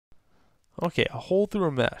Okay, a hole through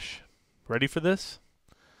a mesh. Ready for this?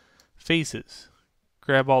 Faces.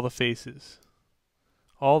 Grab all the faces.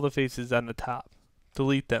 All the faces on the top.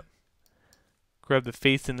 Delete them. Grab the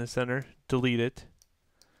face in the center. Delete it.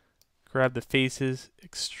 Grab the faces.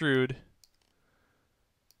 Extrude.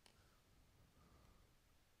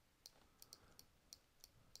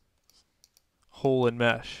 Hole and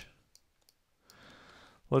mesh.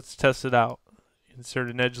 Let's test it out. Insert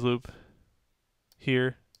an edge loop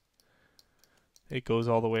here. It goes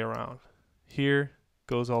all the way around. Here,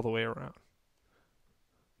 goes all the way around.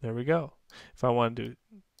 There we go. If I wanted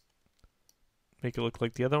to make it look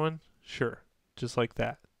like the other one, sure, just like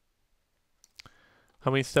that.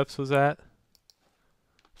 How many steps was that?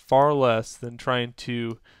 Far less than trying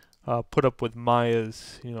to put up with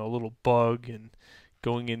Maya's, little bug and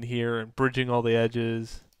going in here and bridging all the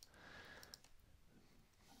edges.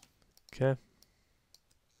 Okay.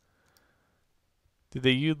 Did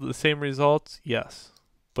they use the same results? Yes.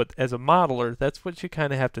 But as a modeler, that's what you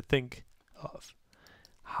kind of have to think of.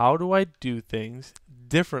 How do I do things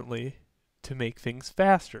differently to make things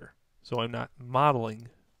faster? So I'm not modeling,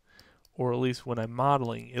 or at least when I'm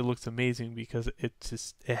modeling, it looks amazing because it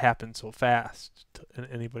happens so fast to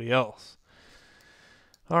anybody else.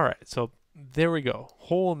 All right, so there we go.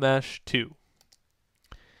 Hole mesh 2.